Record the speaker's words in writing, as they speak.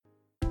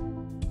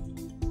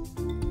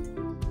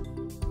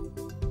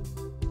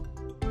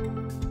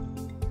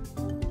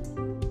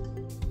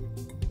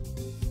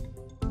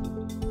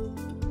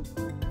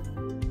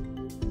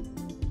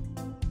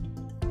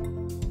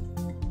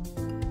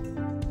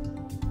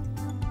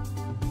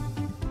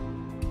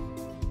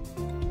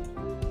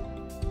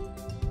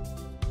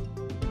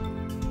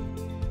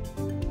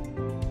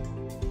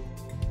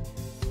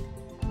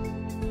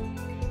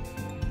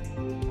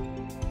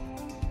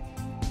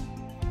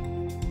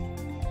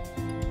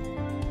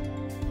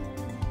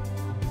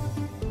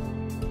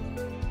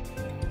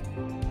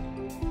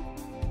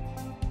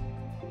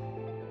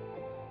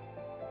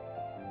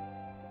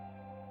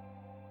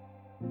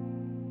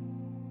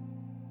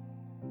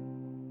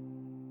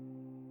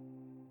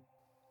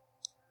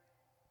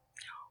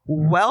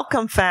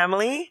Welcome,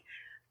 family.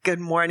 Good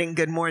morning,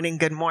 good morning,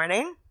 good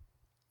morning.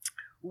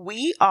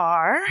 We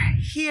are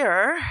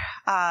here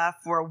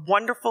for a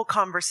wonderful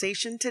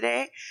conversation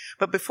today.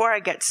 But before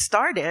I get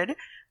started,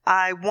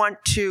 I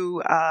want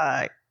to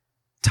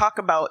talk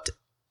about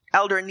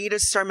Elder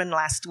Anita's sermon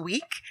last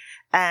week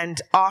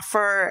and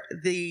offer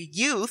the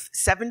youth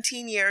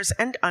 17 years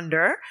and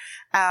under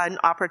an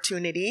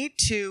opportunity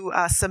to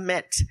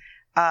submit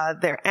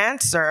their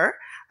answer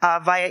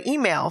via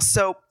email.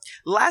 So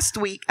last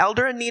week,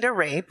 Elder Anita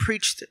Ray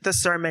preached the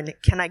sermon,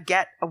 Can I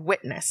Get a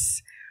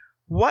Witness?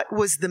 What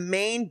was the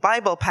main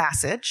Bible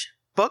passage,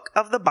 book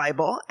of the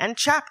Bible, and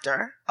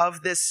chapter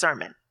of this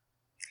sermon?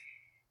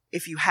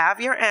 If you have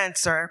your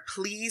answer,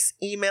 please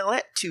email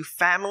it to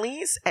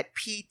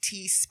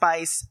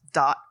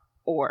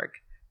families@ptspice.org.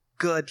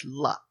 Good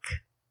luck.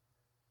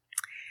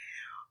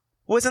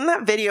 Wasn't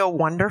that video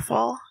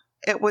wonderful?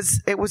 It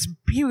was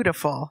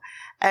beautiful.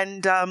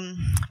 And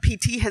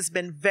PT has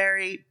been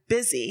very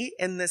busy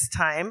in this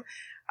time,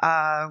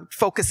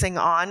 focusing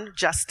on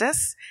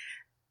justice.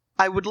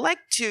 I would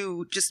like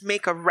to just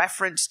make a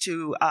reference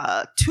to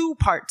two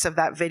parts of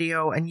that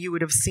video, and you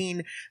would have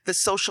seen the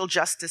social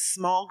justice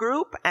small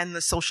group and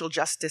the social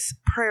justice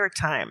prayer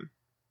time.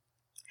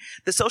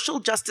 The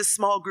social justice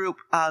small group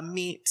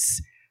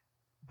meets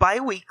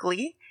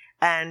bi-weekly,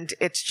 and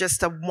it's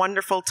just a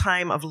wonderful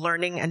time of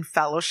learning and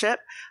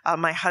fellowship.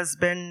 My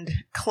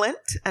husband,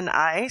 Clint, and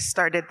I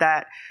started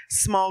that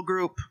small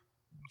group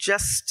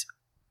just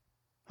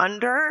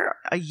under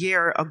a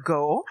year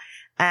ago.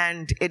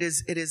 And it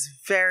is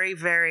very,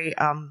 very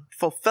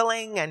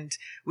fulfilling. And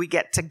we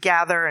get to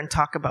gather and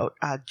talk about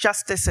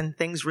justice and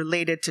things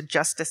related to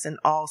justice in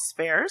all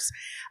spheres.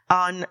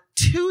 On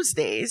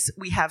Tuesdays,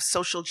 we have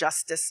social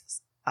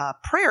justice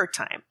prayer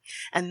time.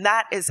 And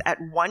that is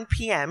at 1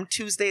 p.m.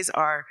 Tuesdays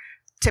are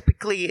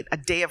typically a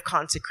day of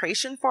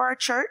consecration for our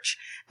church.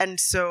 And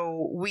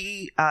so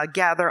we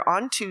gather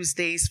on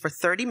Tuesdays for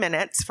 30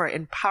 minutes for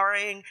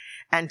empowering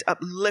and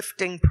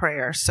uplifting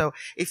prayer. So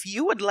if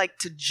you would like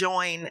to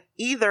join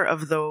either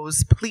of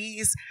those,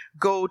 please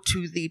go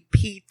to the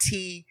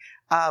PT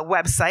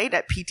website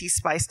at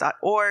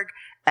ptspice.org,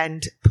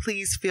 and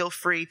please feel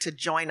free to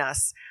join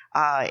us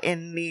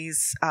in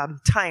these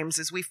times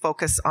as we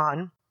focus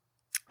on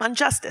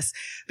justice,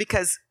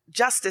 because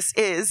justice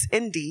is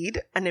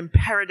indeed an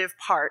imperative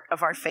part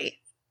of our faith.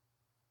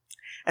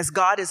 As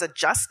God is a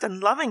just and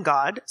loving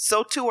God,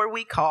 so too are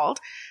we called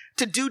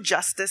to do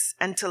justice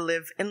and to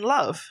live in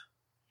love.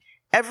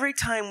 Every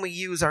time we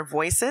use our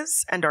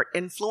voices and our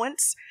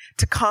influence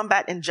to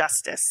combat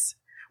injustice,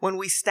 when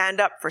we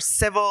stand up for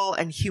civil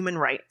and human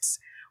rights,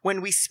 when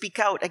we speak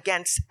out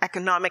against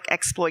economic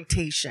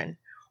exploitation,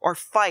 or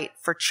fight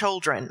for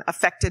children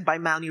affected by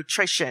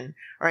malnutrition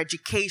or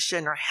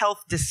education or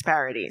health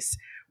disparities,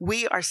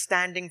 we are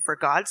standing for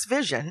God's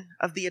vision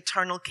of the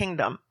eternal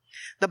kingdom.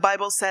 The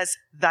Bible says,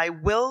 "Thy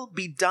will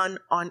be done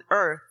on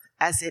earth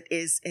as it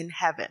is in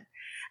heaven."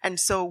 And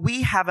so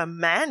we have a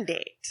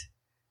mandate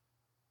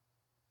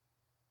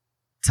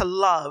to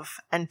love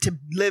and to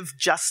live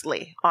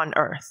justly on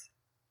earth.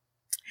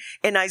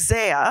 In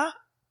Isaiah,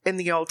 in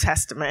the Old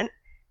Testament,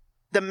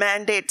 the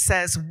mandate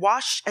says,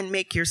 "Wash and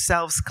make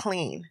yourselves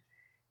clean.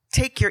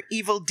 Take your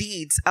evil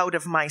deeds out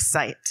of my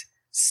sight.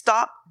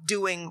 Stop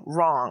doing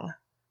wrong.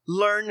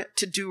 Learn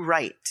to do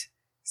right.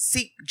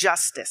 Seek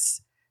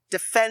justice.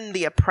 Defend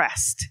the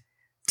oppressed.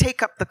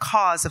 Take up the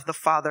cause of the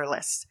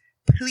fatherless.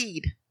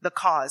 Plead the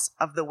cause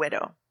of the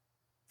widow."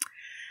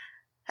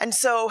 And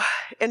so,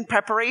 in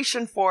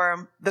preparation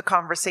for the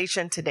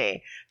conversation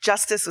today,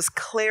 justice was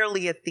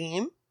clearly a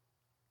theme,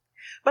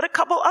 but a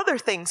couple other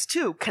things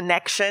too,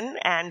 connection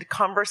and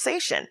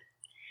conversation.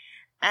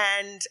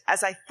 And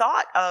as I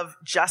thought of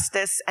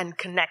justice and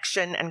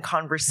connection and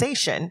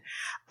conversation,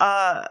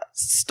 a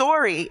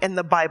story in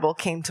the Bible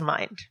came to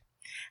mind.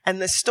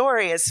 And the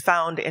story is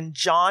found in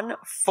John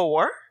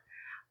 4.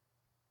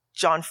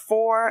 John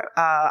 4,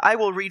 I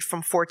will read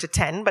from 4 to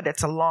 10, but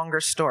it's a longer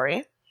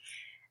story.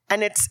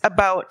 And it's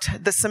about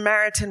the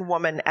Samaritan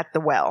woman at the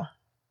well.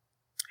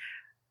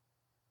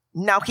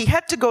 Now he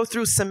had to go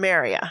through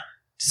Samaria.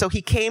 So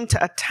he came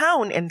to a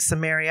town in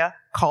Samaria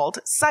called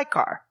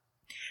Sychar,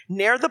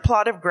 near the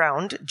plot of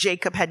ground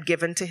Jacob had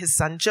given to his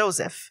son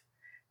Joseph.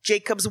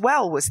 Jacob's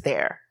well was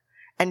there,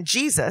 and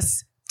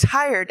Jesus,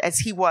 tired as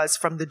he was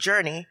from the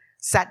journey,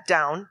 sat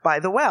down by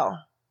the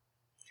well.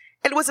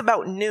 It was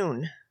about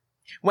noon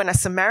when a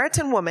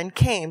Samaritan woman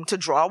came to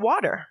draw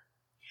water.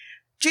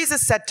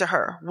 Jesus said to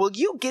her, "Will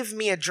you give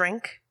me a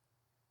drink?"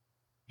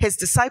 His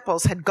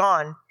disciples had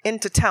gone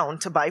into town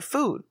to buy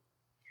food.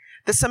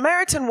 The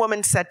Samaritan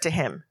woman said to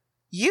him,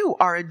 "You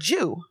are a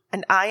Jew,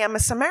 and I am a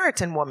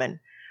Samaritan woman.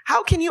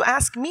 How can you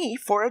ask me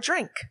for a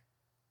drink?"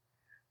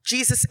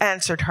 Jesus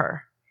answered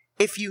her,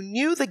 "If you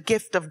knew the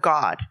gift of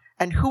God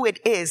and who it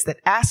is that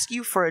asks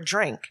you for a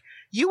drink,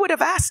 you would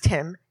have asked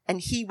him,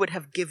 and he would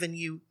have given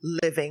you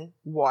living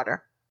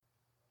water."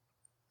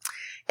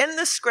 In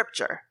the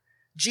scripture,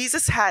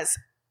 Jesus has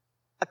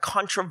a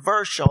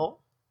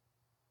controversial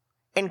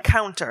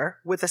encounter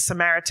with a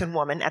Samaritan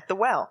woman at the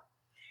well.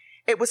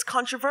 It was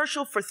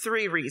controversial for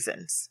 3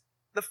 reasons.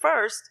 The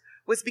first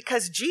was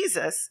because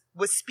Jesus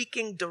was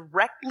speaking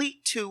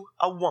directly to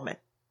a woman.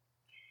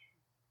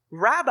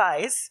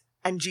 Rabbis,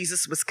 and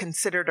Jesus was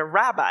considered a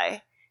rabbi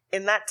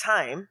in that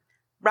time,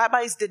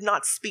 rabbis did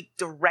not speak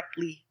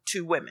directly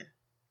to women.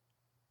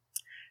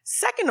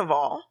 Second of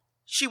all,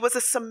 she was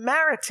a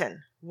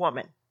Samaritan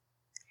woman.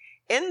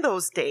 In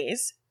those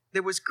days,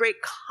 there was great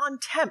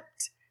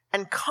contempt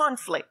and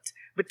conflict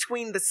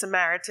between the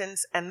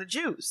Samaritans and the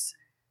Jews,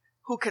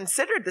 who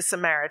considered the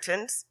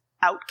Samaritans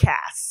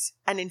outcasts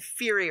and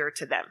inferior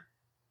to them.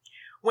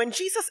 When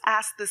Jesus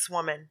asked this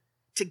woman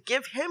to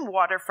give him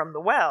water from the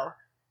well,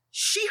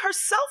 she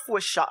herself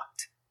was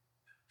shocked.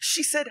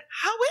 She said,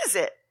 "How is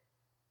it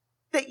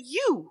that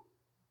you,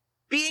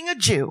 being a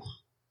Jew,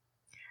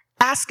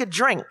 ask a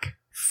drink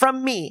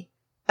from me,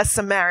 a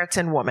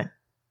Samaritan woman?"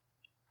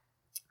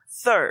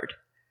 Third,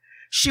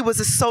 she was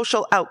a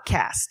social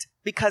outcast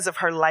because of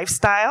her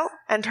lifestyle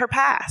and her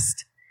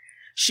past.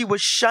 She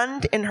was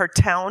shunned in her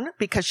town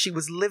because she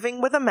was living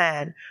with a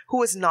man who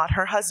was not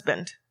her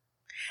husband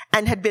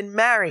and had been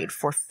married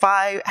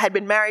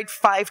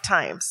 5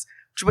 times,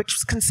 which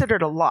was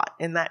considered a lot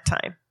in that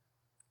time.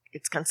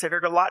 It's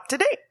considered a lot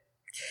today.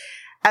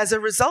 As a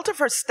result of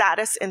her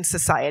status in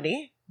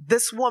society,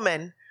 this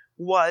woman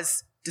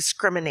was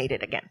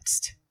discriminated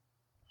against.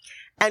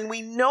 And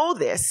we know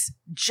this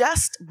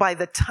just by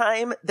the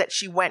time that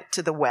she went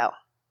to the well.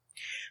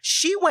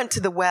 She went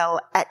to the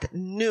well at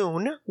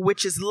noon,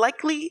 which is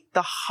likely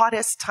the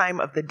hottest time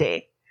of the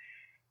day.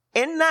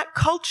 In that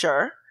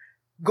culture,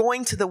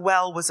 going to the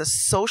well was a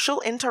social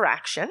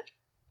interaction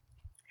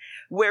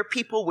where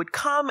people would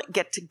come,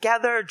 get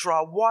together,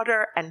 draw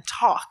water, and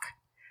talk.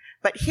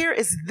 But here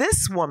is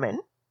this woman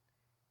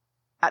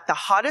at the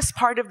hottest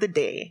part of the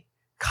day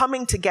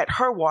coming to get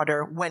her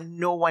water when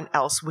no one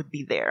else would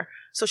be there.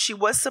 So she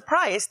was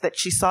surprised that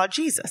she saw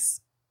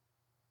Jesus.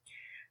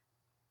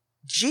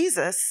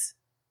 Jesus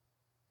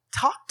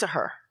talked to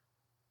her.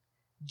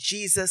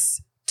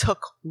 Jesus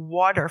took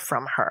water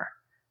from her.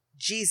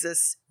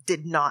 Jesus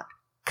did not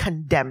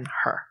condemn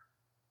her.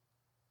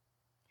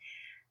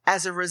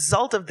 As a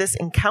result of this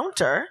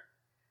encounter,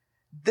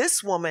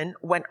 this woman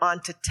went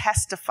on to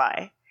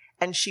testify,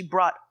 and she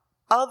brought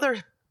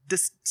other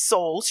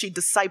souls, she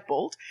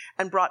discipled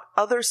and brought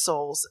other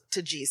souls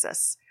to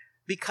Jesus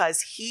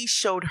because he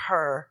showed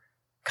her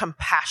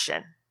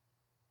compassion.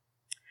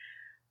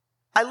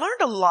 I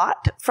learned a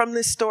lot from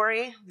this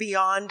story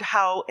beyond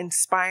how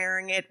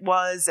inspiring it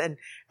was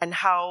and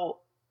how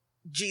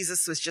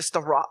Jesus was just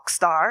a rock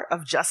star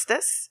of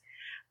justice.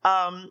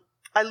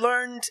 I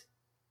learned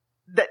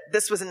that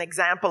this was an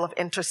example of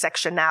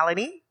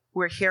intersectionality.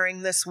 We're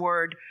hearing this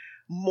word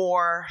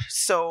more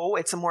so.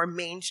 It's a more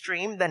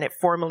mainstream than it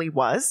formerly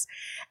was.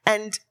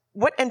 And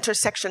what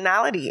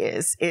intersectionality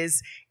is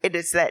it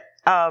is that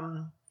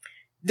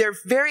there are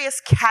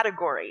various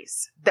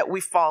categories that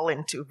we fall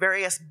into,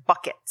 various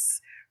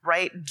buckets,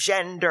 right?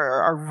 Gender,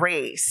 our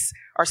race,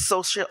 our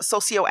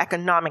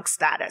socioeconomic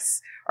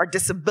status, our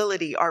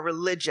disability, our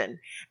religion.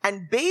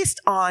 And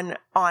based on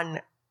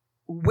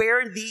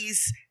where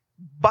these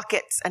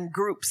buckets and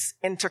groups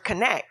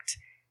interconnect,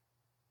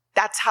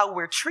 that's how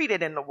we're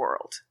treated in the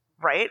world,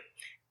 right?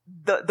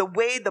 The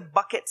way the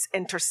buckets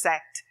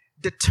intersect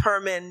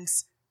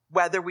determines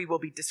whether we will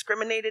be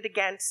discriminated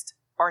against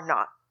or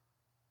not.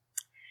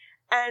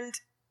 And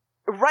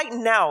right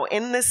now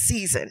in this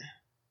season,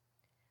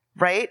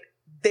 right,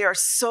 there are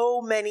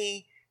so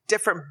many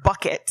different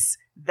buckets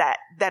that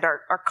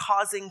are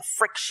causing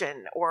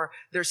friction, or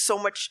there's so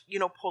much,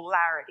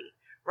 polarity,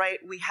 right?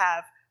 We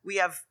have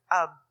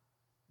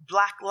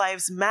Black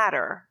Lives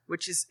Matter,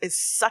 which is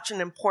such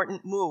an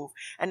important move.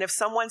 And if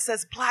someone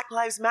says Black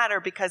Lives Matter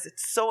because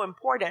it's so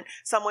important,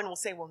 someone will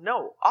say, well,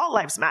 no, all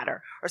lives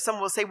matter. Or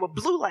someone will say, well,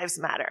 blue lives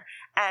matter.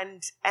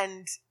 And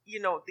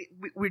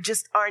we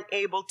just aren't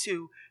able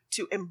to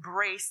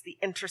embrace the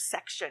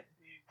intersection.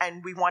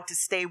 And we want to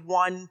stay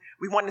one,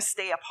 we want to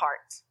stay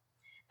apart.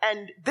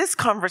 And this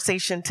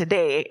conversation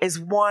today is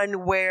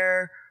one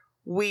where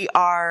we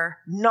are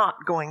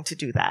not going to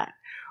do that.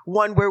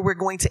 One where we're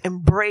going to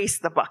embrace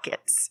the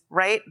buckets,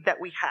 right,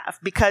 that we have.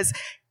 Because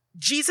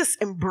Jesus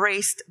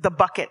embraced the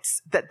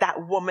buckets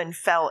that woman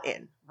fell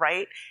in,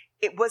 right?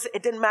 It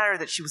didn't matter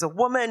that she was a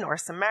woman or a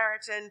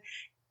Samaritan.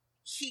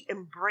 He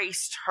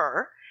embraced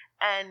her,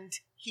 and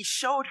he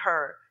showed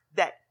her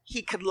that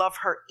he could love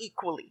her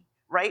equally,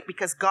 right?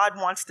 Because God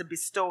wants to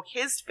bestow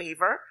his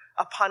favor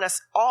upon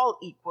us all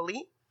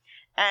equally,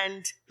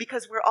 and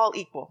because we're all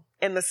equal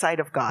in the sight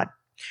of God.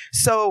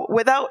 So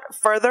without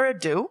further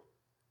ado,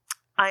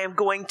 I am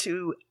going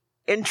to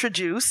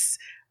introduce,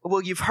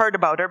 well, you've heard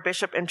about her,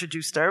 Bishop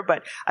introduced her,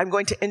 but I'm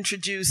going to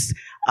introduce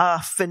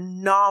a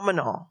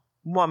phenomenal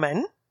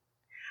woman.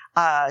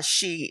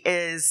 She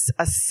is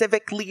a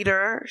civic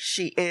leader.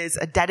 She is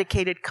a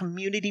dedicated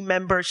community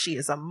member. She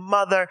is a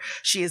mother.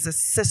 She is a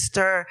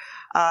sister.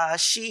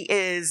 She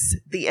is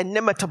the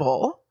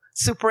inimitable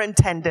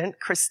Superintendent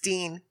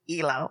Christine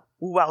Elau.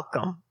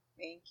 Welcome.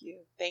 Thank you.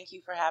 Thank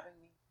you for having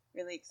me.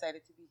 Really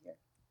excited to be here.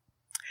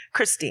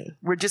 Christine,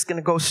 we're just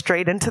going to go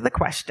straight into the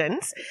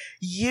questions.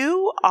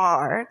 You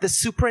are the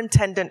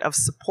superintendent of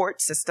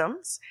support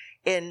systems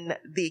in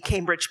the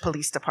Cambridge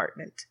Police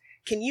Department.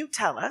 Can you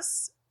tell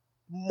us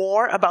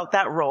more about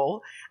that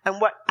role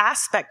and what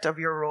aspect of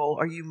your role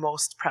are you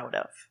most proud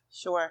of?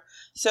 Sure.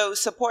 So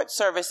support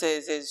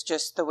services is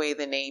just the way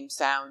the name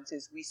sounds,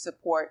 is we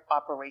support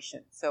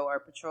operations. So our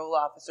patrol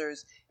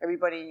officers,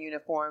 everybody in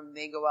uniform,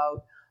 they go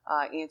out,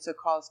 answer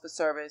calls for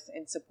service,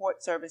 and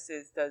support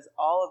services does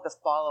all of the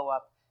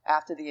follow-up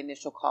after the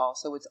initial call.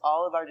 So it's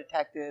all of our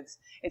detectives,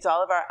 it's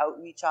all of our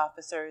outreach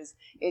officers,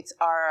 it's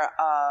our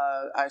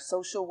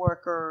social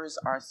workers,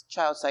 our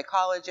child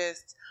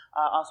psychologists,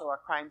 also our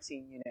crime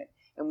scene unit,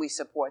 and we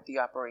support the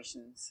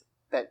operations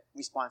that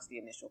respond to the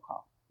initial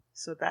call.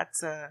 So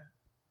that's a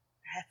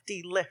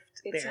hefty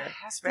lift there.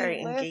 It's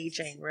very lift.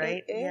 Engaging,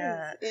 right?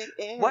 It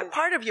is. What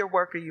part of your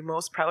work are you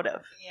most proud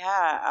of?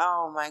 Yeah.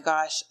 Oh my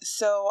gosh.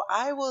 So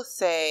I will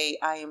say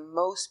I am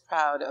most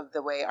proud of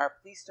the way our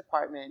police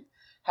department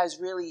has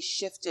really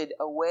shifted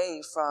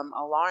away from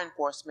a law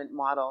enforcement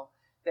model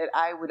that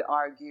I would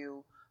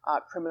argue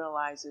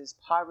criminalizes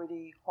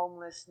poverty,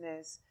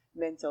 homelessness,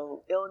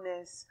 mental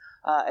illness,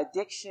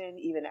 addiction,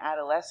 even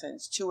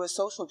adolescence, to a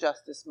social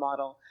justice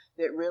model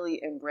that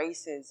really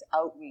embraces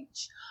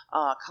outreach,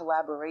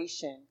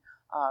 collaboration,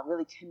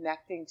 really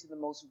connecting to the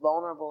most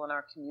vulnerable in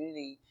our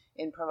community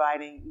in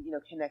providing,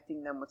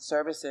 connecting them with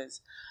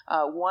services.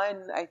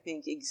 One, I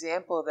think,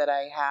 example that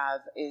I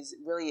have is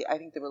really, I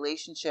think, the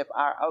relationship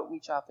our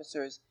outreach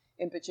officers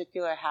in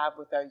particular have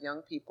with our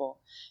young people.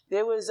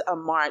 There was a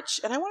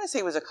march, and I want to say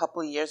it was a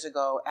couple of years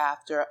ago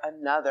after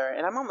another,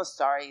 and I'm almost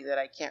sorry that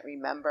I can't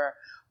remember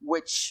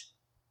which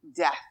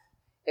death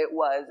it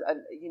was.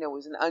 It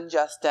was an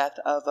unjust death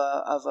of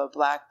a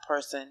black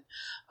person,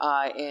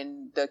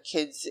 and the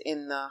kids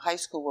in the high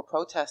school were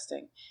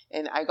protesting.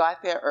 And I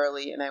got there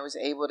early, and I was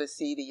able to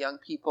see the young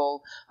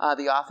people.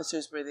 The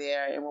officers were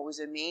there, and what was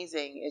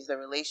amazing is the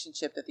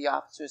relationship that the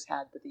officers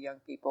had with the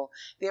young people.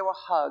 There were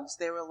hugs,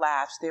 there were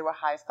laughs, there were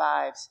high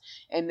fives,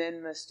 and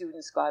then the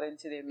students got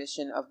into their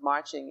mission of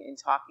marching and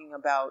talking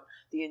about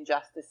the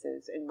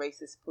injustices and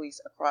racist police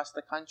across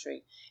the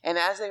country. And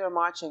as they were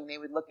marching, they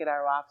would look at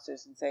our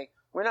officers and say,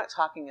 "We're not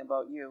talking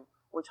about you.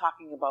 We're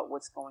talking about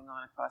what's going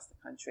on across the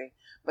country."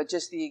 But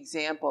just the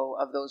example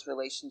of those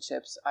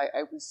relationships,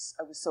 I was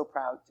so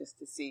proud just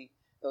to see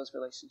those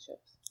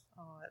relationships.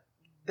 Oh,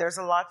 there's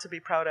a lot to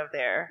be proud of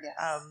there.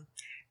 Yes.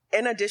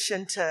 In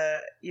addition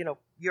to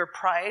your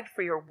pride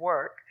for your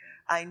work,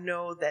 I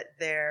know that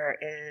there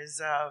is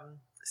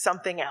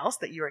something else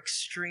that you're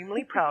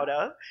extremely proud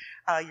of.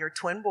 Your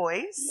twin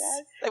boys.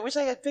 Yes. I wish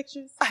I had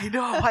pictures. I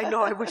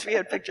know. I wish we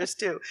had pictures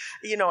too.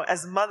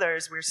 As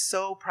mothers, we're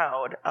so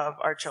proud of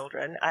our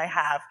children. I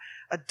have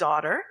a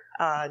daughter,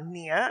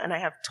 Nia, and I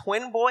have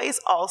twin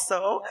boys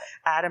also,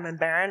 Adam and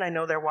Barron. I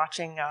know they're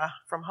watching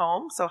from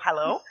home, so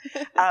hello.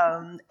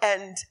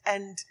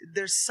 And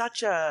there's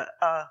such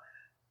a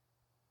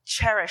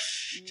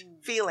cherished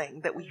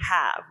feeling that we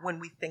have when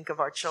we think of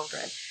our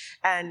children.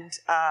 And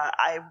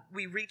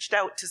we reached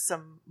out to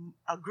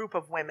a group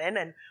of women,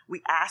 and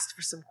we asked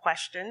for some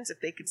questions, if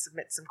they could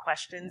submit some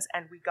questions.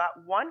 And we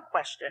got one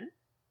question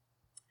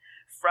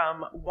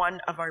from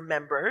one of our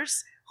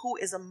members who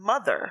is a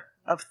mother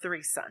of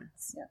 3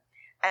 sons. Yeah.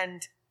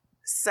 And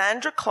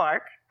Sandra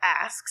Clark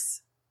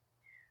asks,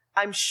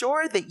 "I'm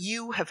sure that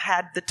you have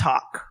had the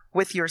talk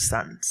with your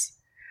sons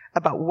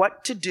about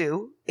what to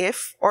do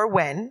if or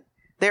when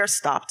they're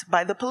stopped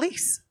by the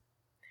police.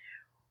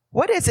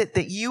 What is it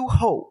that you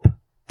hope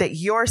that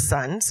your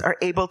sons are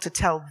able to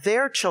tell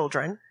their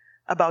children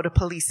about a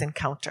police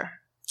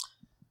encounter?"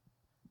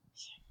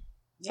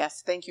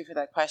 Yes, thank you for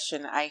that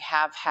question. I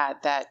have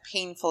had that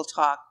painful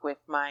talk with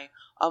my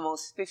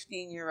almost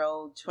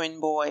 15-year-old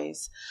twin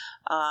boys.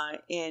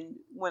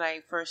 And when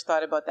I first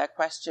thought about that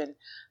question,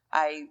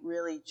 I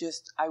really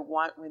I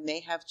want, when they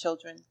have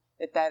children,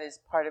 that is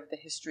part of the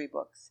history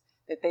books,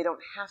 that they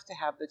don't have to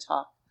have the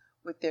talk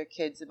with their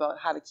kids about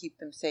how to keep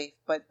them safe,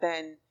 but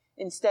then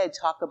instead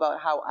talk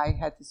about how I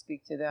had to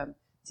speak to them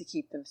to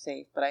keep them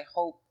safe. But I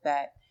hope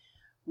that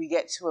we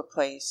get to a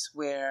place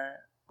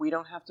where we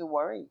don't have to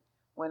worry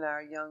when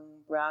our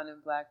young brown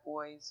and black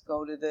boys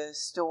go to the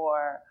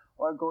store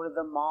or go to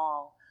the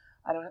mall.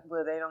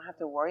 Where they don't have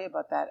to worry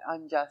about that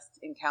unjust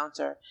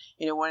encounter.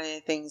 One of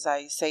the things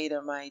I say to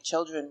my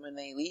children when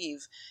they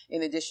leave,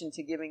 in addition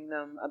to giving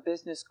them a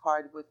business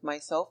card with my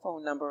cell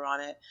phone number on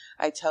it,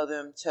 I tell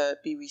them to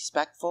be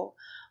respectful.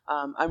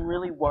 I'm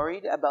really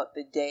worried about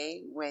the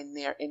day when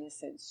their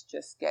innocence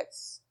just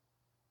gets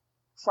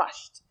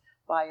crushed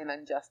by an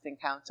unjust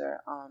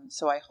encounter.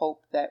 So I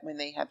hope that when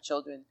they have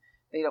children,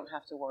 they don't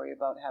have to worry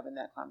about having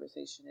that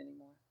conversation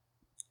anymore.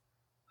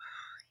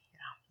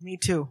 Yeah, me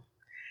too.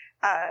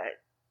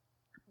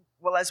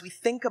 Well, as we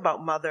think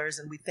about mothers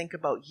and we think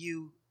about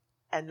you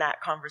and that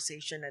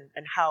conversation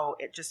and how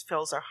it just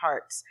fills our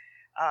hearts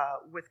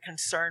with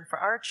concern for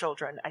our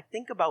children, I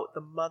think about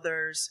the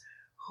mothers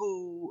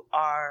who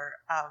are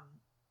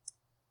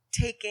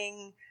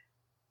taking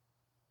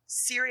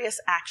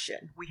serious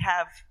action. We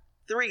have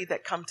three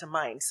that come to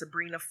mind: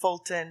 Sabrina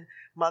Fulton,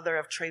 mother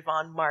of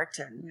Trayvon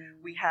Martin.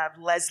 Mm. We have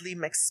Leslie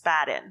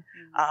McSpadden,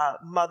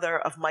 mother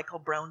of Michael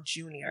Brown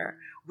Jr.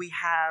 We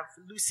have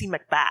Lucy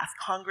McBath,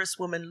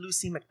 Congresswoman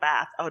Lucy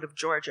McBath out of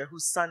Georgia,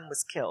 whose son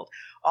was killed.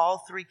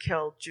 All three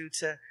killed due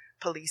to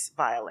police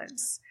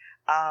violence.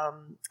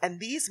 And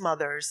these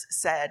mothers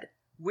said,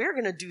 we're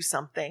going to do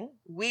something.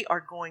 We are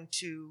going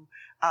to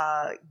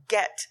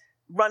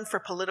run for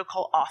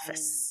political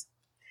office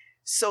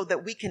so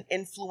that we can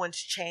influence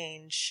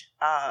change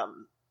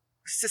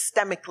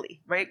systemically,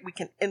 right? We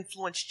can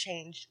influence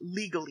change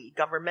legally,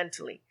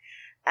 governmentally.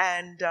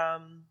 And,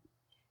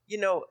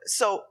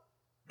 so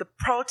the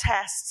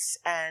protests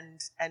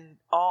and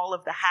all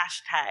of the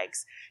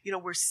hashtags,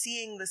 we're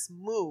seeing this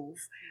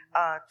move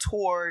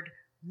toward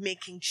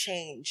making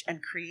change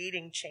and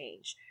creating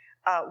change.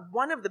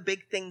 One of the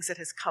big things that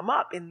has come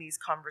up in these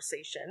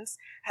conversations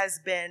has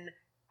been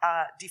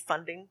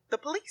defunding the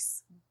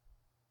police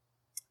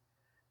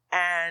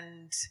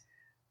and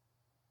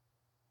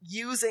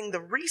using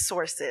the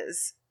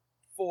resources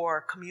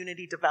for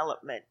community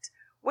development.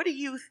 What do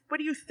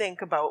you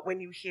think about when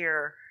you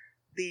hear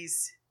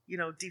these,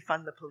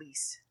 defund the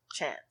police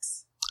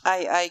chants?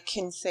 I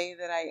can say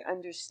that I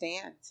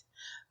understand.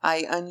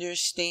 I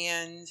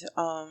understand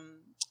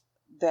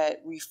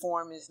that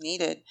reform is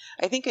needed.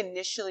 I think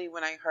initially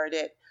when I heard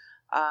it,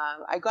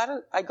 I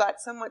got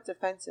somewhat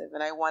defensive,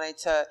 and I wanted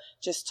to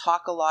just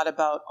talk a lot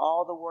about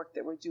all the work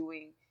that we're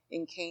doing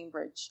in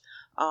Cambridge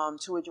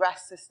to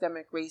address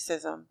systemic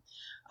racism.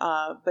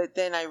 But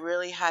then I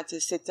really had to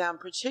sit down,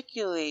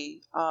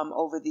 particularly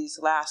over these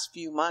last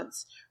few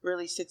months,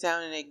 really sit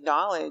down and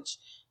acknowledge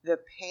the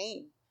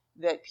pain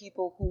that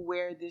people who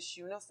wear this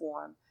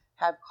uniform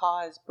have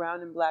caused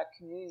brown and black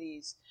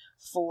communities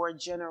for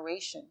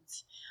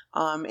generations,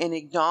 and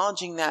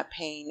acknowledging that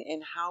pain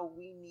and how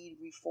we need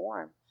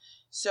reform.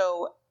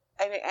 So,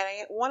 and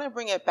I want to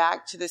bring it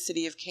back to the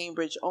city of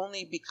Cambridge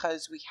only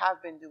because we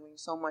have been doing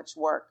so much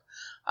work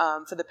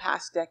for the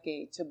past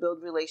decade to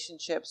build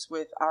relationships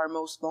with our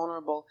most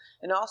vulnerable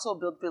and also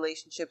build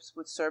relationships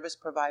with service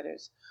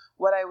providers.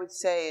 What I would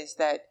say is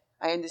that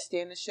I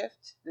understand the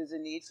shift. There's a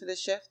need for the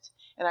shift.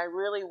 And I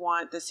really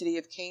want the city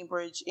of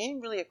Cambridge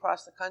and really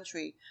across the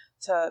country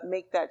to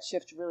make that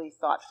shift really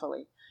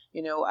thoughtfully.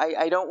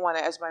 I don't want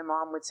to, as my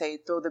mom would say,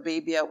 throw the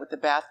baby out with the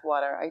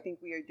bathwater. I think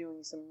we are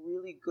doing some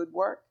really good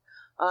work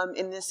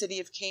in the city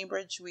of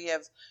Cambridge. We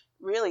have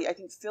really, I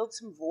think, filled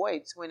some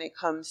voids when it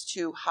comes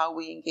to how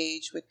we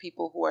engage with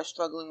people who are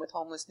struggling with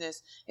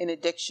homelessness and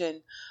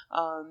addiction.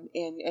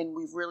 And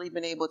we've really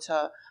been able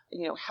to,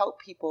 help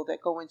people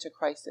that go into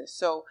crisis.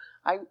 So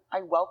I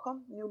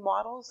welcome new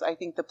models. I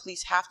think the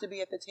police have to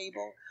be at the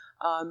table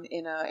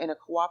in a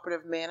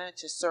cooperative manner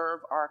to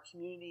serve our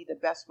community the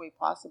best way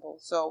possible.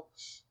 So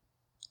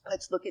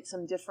let's look at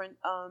some different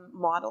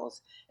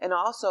models, and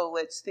also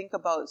let's think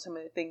about some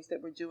of the things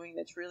that we're doing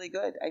that's really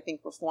good. I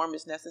think reform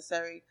is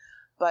necessary,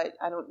 but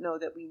I don't know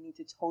that we need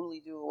to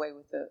totally do away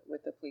with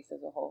the police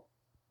as a whole.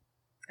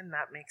 And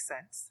that makes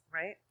sense,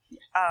 right?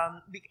 Yes.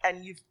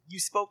 And you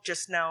spoke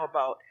just now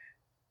about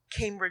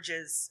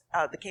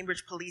the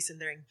Cambridge police and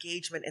their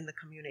engagement in the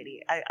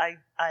community. I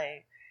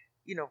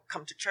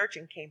come to church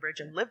in Cambridge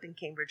and lived in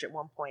Cambridge at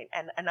one point,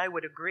 and I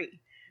would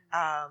agree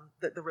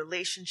that the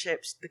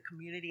relationships, the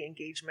community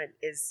engagement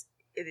is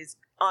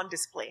on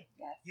display.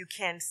 Yes. You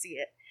can see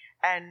it,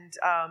 and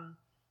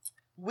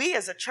we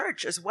as a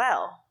church as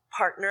well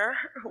partner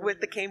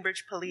with the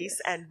Cambridge Police,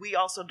 yes. And we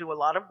also do a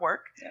lot of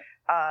work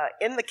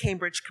in the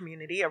Cambridge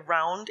community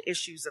around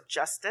issues of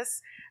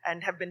justice,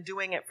 and have been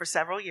doing it for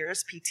several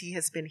years. PT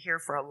has been here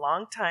for a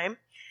long time.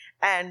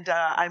 And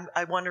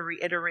I want to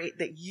reiterate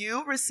that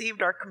you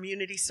received our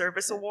Community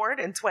Service Award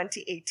in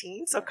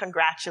 2018, so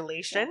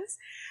congratulations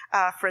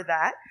for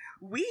that.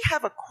 We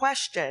have a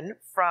question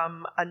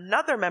from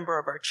another member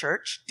of our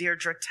church,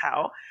 Deirdre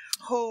Tao,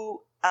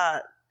 who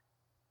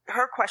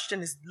her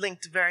question is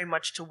linked very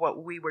much to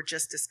what we were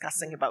just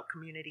discussing about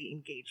community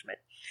engagement.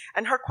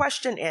 And her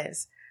question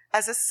is,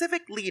 as a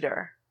civic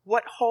leader,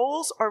 what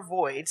holes or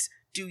voids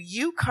do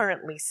you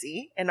currently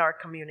see in our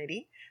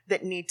community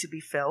that need to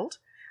be filled?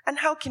 And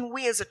how can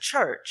we as a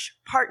church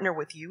partner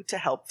with you to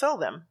help fill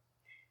them?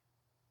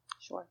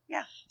 Sure.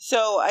 Yeah.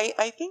 So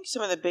I think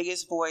some of the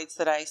biggest voids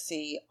that I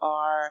see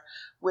are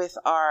with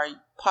our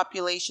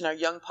population, our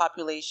young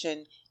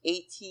population,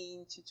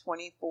 18 to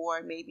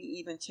 24, maybe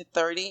even to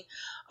 30,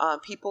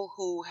 people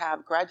who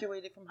have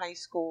graduated from high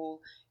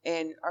school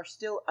and are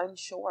still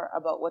unsure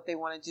about what they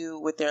want to do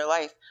with their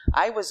life.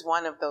 I was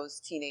one of those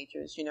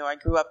teenagers. I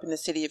grew up in the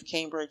city of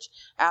Cambridge.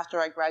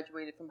 After I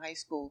graduated from high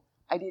school,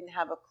 I didn't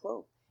have a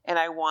clue. And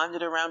I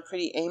wandered around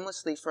pretty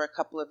aimlessly for a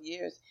couple of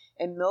years.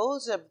 And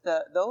that's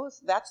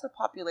the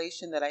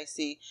population that I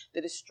see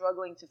that is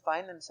struggling to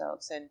find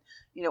themselves. And,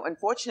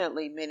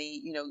 unfortunately,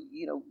 many,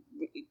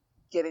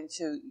 get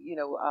into,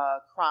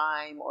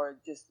 crime or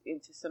just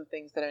into some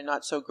things that are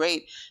not so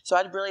great. So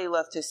I'd really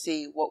love to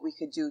see what we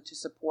could do to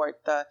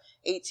support the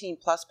 18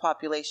 plus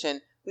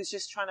population who's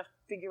just trying to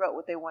figure out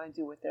what they want to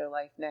do with their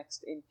life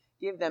next and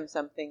give them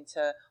something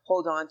to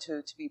hold on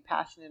to be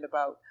passionate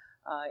about,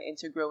 and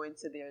to grow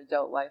into their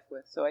adult life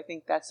with. So I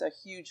think that's a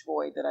huge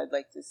void that I'd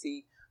like to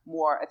see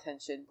more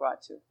attention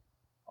brought to.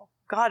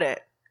 Got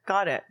it.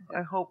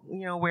 I hope,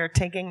 we're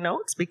taking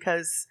notes,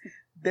 because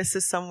this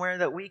is somewhere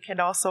that we can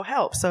also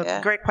help. So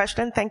Great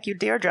question. Thank you,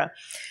 Deirdre.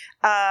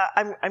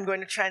 I'm going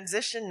to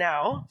transition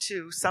now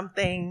to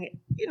something,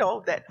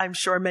 that I'm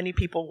sure many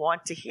people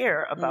want to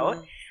hear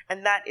about.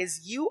 And that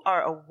is, you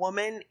are a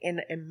woman in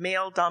a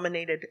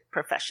male-dominated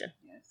profession.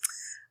 Yes.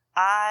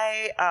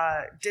 I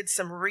did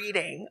some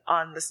reading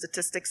on the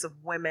statistics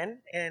of women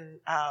in,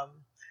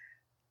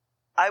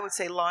 I would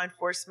say, law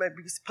enforcement,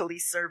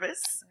 police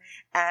service.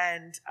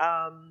 And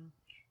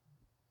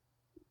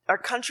our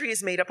country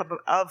is made up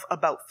of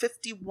about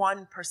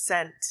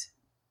 51%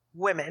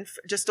 women,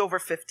 just over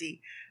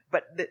 50,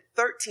 but the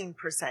 13%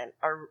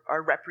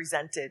 are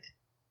represented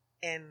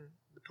in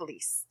the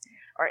police,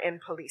 or in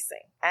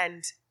policing.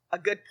 And a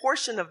good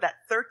portion of that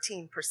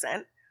 13%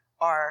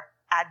 are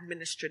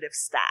administrative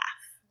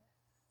staff,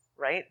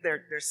 right?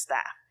 They're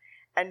staff.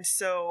 And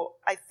so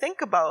I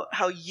think about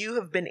how you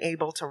have been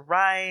able to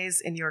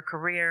rise in your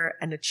career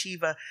and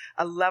achieve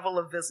a level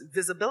of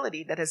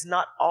visibility that has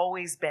not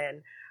always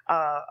been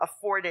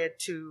afforded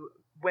to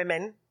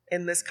women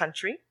in this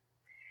country.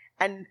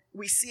 And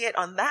we see it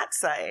on that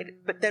side,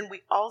 but then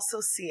we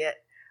also see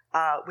it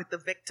with the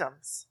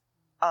victims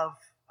of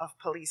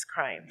police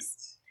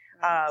crimes.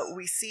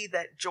 We see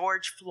that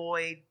George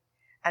Floyd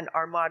and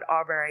Ahmaud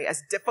Arbery,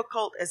 as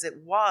difficult as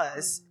it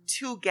was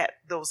to get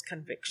those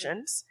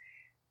convictions,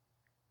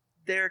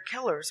 their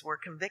killers were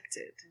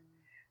convicted.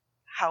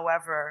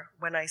 However,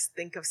 when I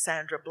think of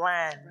Sandra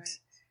Bland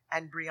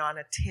and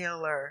Breonna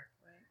Taylor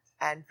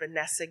and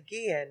Vanessa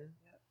Guillen,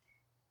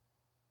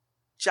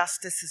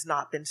 justice has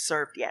not been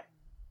served yet.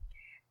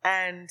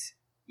 And,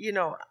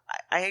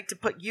 I hate to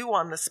put you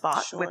on the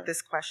spot with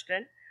this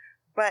question,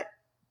 but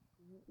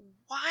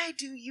why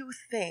do you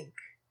think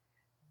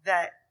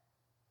that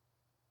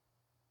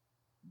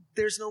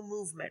there's no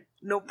movement,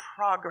 no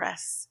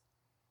progress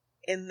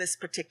in this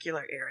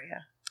particular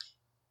area?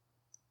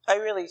 I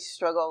really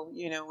struggle,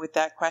 with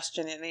that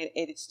question, and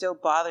it still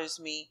bothers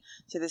me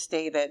to this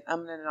day that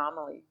I'm an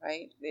anomaly,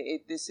 right?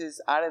 This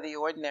is out of the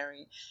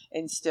ordinary,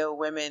 and still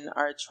women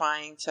are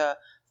trying to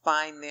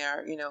find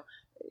their,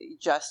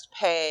 just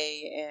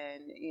pay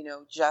and,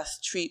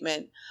 just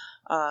treatment.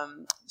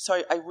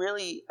 So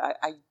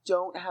I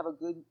don't have a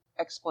good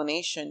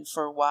explanation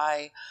for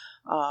why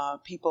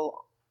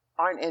people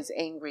aren't as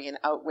angry and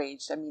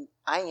outraged. I mean,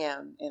 I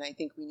am, and I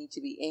think we need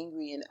to be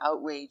angry and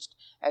outraged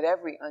at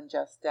every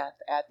unjust death,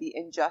 at the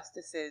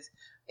injustices.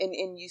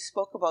 And you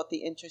spoke about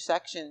the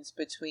intersections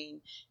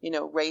between,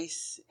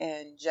 race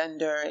and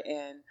gender,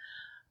 and,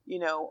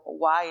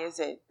 why is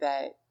it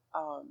that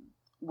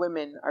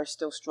women are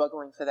still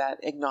struggling for that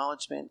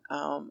acknowledgement?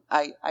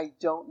 I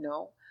don't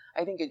know.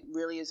 I think it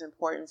really is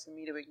important for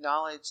me to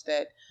acknowledge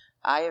that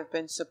I have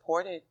been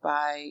supported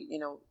by,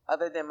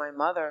 other than my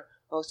mother,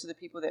 most of the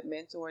people that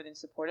mentored and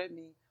supported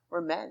me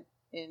were men,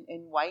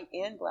 and white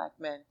and black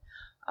men.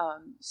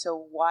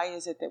 So why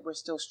is it that we're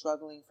still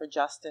struggling for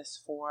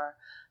justice for,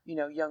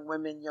 young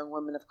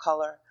women of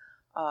color?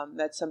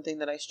 That's something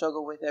that I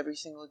struggle with every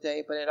single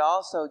day. But it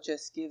also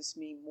just gives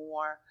me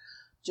more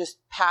just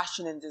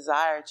passion and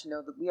desire to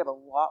know that we have a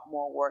lot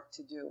more work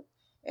to do.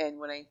 And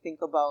when I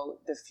think about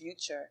the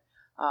future,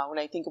 when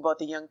I think about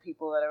the young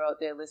people that are out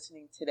there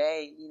listening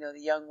today, the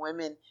young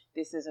women,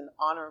 this is an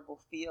honorable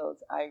field.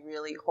 I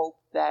really hope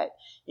that,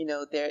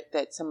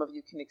 that some of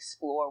you can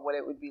explore what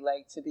it would be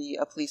like to be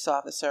a police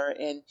officer.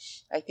 And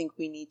I think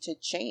we need to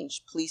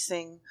change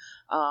policing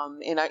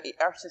in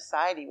our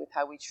society with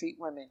how we treat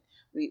women.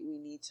 We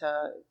need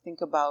to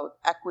think about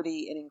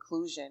equity and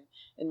inclusion,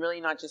 and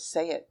really not just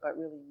say it, but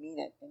really mean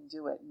it and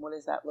do it. And what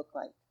does that look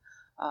like?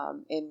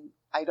 And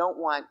I don't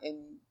want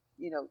in,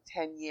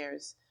 10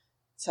 years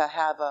to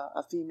have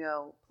a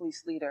female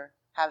police leader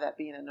have that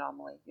be an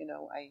anomaly.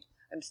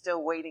 I'm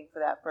still waiting for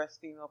that first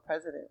female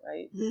president,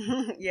 right?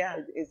 Yeah.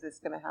 Is this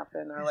going to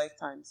happen in our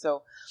lifetime?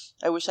 So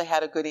I wish I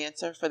had a good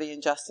answer for the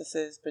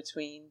injustices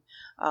between,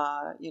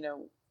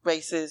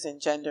 races and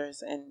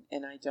genders, and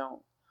I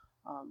don't.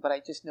 But I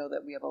just know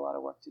that we have a lot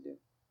of work to do.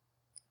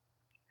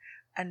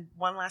 And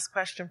one last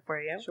question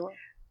for you. Sure.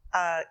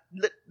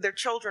 There are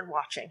children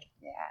watching.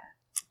 Yeah.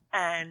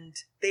 And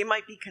they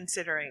might be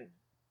considering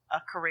a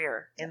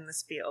career in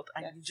this field.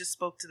 And you just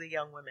spoke to the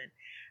young women.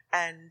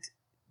 And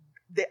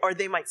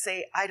they might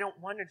say, I don't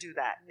want to do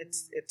that.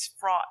 It's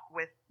fraught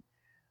with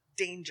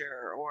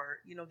danger, or,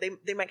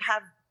 they might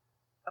have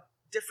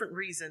different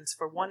reasons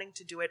for wanting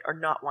to do it or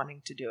not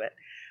wanting to do it.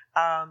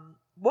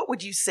 What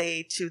would you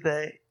say to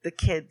the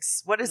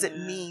kids? What does it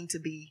mean to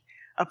be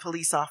a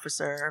police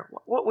officer?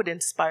 What would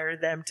inspire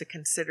them to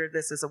consider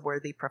this as a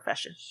worthy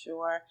profession?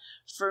 Sure.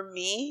 For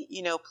me,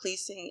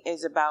 policing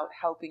is about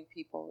helping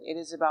people. It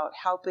is about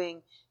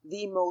helping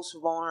the most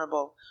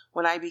vulnerable.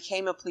 When I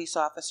became a police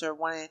officer,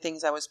 one of the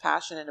things I was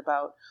passionate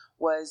about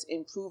was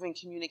improving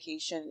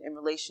communication and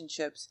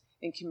relationships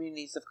in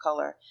communities of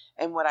color.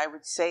 And what I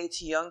would say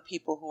to young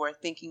people who are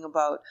thinking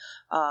about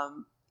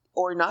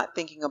or not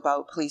thinking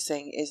about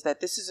policing is that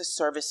this is a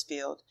service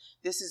field.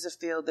 This is a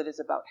field that is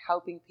about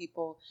helping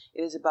people.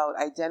 It is about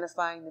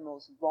identifying the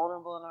most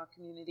vulnerable in our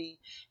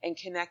community and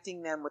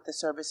connecting them with the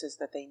services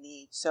that they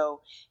need.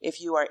 So if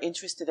you are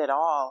interested at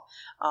all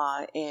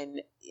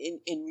in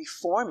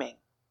reforming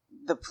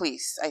the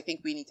police, I think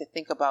we need to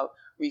think about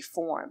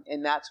reform,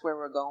 and that's where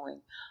we're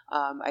going.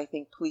 I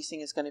think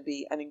policing is going to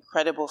be an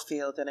incredible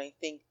field, and I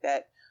think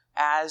that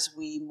as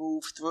we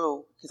move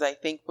through, because I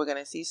think we're going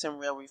to see some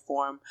real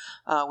reform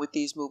with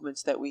these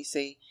movements that we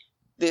see,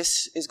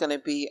 this is going to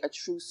be a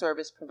true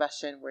service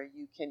profession where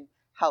you can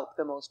help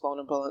the most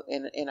vulnerable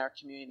in our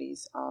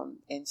communities.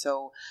 And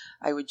so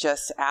I would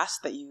just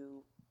ask that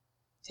you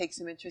take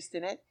some interest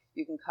in it.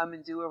 You can come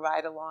and do a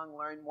ride along,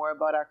 learn more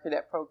about our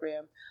cadet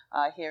program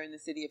here in the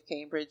city of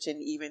Cambridge,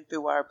 and even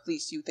through our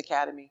Police Youth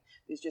Academy.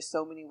 There's just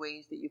so many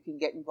ways that you can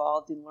get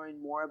involved and learn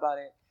more about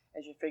it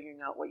as you're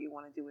figuring out what you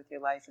want to do with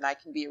your life, and I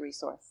can be a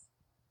resource.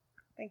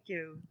 Thank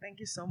you. Thank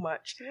you so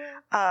much.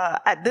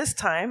 At this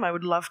time, I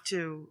would love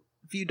to,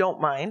 if you don't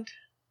mind,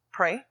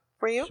 pray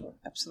for you. Sure,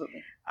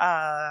 absolutely.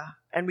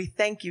 And we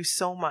thank you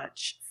so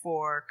much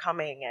for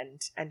coming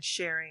and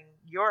sharing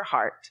your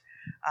heart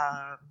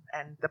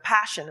and the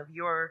passion of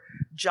your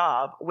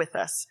job with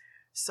us.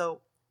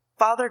 So,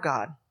 Father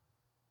God,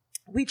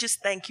 we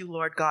just thank you,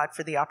 Lord God,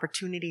 for the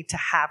opportunity to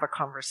have a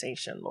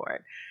conversation,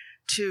 Lord,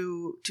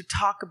 to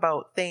talk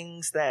about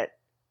things that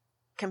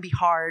can be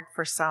hard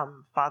for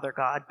some, Father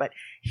God, but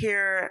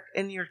here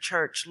in your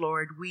church,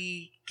 Lord,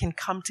 we can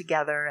come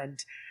together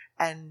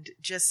and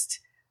just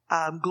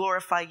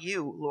glorify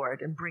you,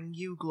 Lord, and bring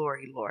you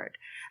glory, Lord.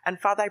 And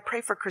Father, I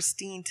pray for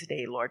Christine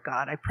today, Lord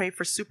God. I pray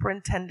for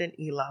Superintendent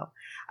Elo.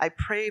 I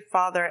pray,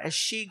 Father, as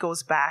she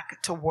goes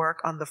back to work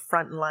on the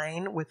front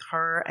line with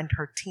her and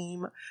her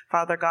team,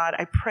 Father God,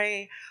 I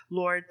pray,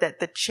 Lord, that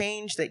the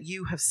change that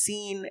you have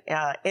seen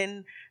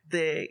in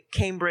the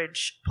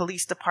Cambridge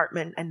Police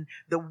Department and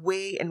the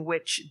way in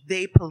which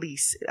they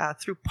police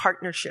through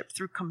partnership,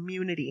 through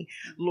community,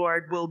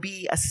 Lord, will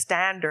be a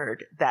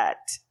standard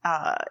that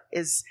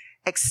is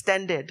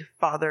extended,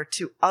 Father,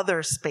 to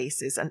other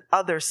spaces and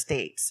other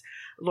states.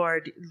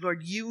 Lord,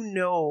 you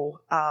know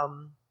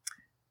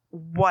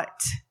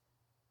what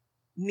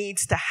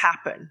needs to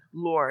happen,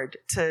 Lord,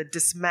 to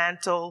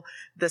dismantle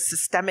the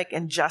systemic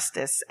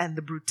injustice and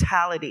the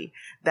brutality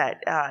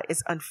that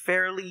is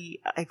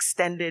unfairly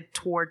extended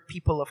toward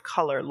people of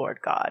color, Lord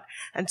God.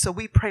 And so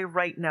we pray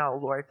right now,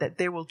 Lord, that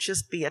there will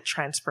just be a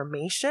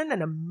transformation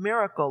and a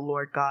miracle,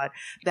 Lord God,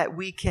 that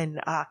we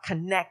can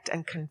connect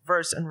and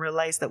converse and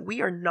realize that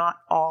we are not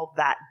all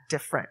that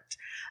different.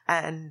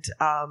 And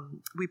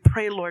we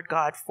pray, Lord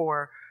God,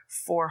 for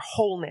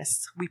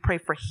wholeness. We pray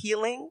for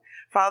healing,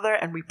 Father,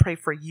 and we pray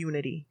for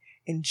unity.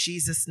 In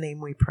Jesus' name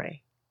we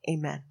pray.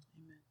 Amen.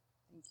 Amen.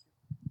 Thank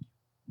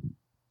you.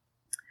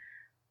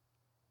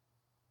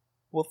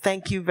 Well,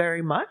 thank you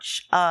very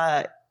much.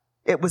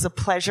 It was a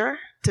pleasure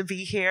to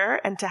be here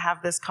and to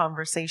have this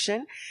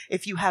conversation.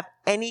 If you have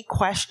any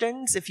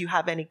questions, if you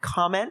have any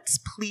comments,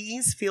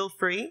 please feel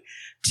free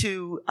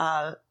to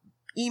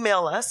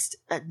email us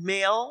at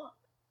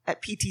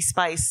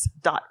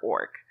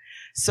mail@ptspice.org.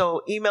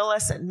 So email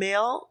us at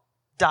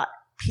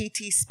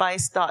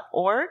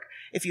mail.ptspice.org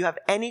if you have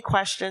any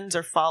questions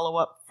or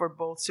follow-up for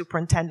both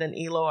Superintendent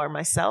Elo or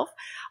myself.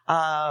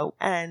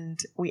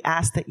 And we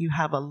ask that you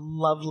have a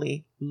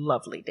lovely,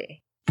 lovely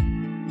day.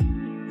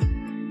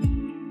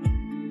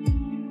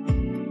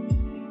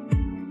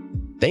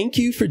 Thank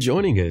you for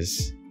joining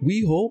us.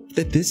 We hope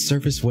that this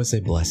service was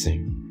a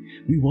blessing.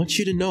 We want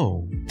you to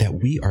know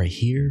that we are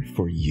here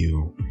for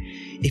you.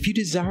 If you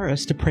desire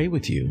us to pray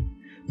with you,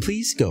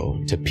 please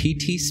go to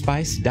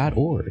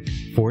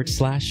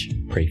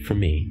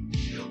ptspice.org/pray-for-me,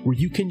 where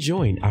you can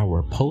join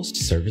our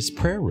post-service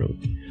prayer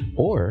room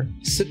or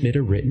submit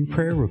a written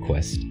prayer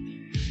request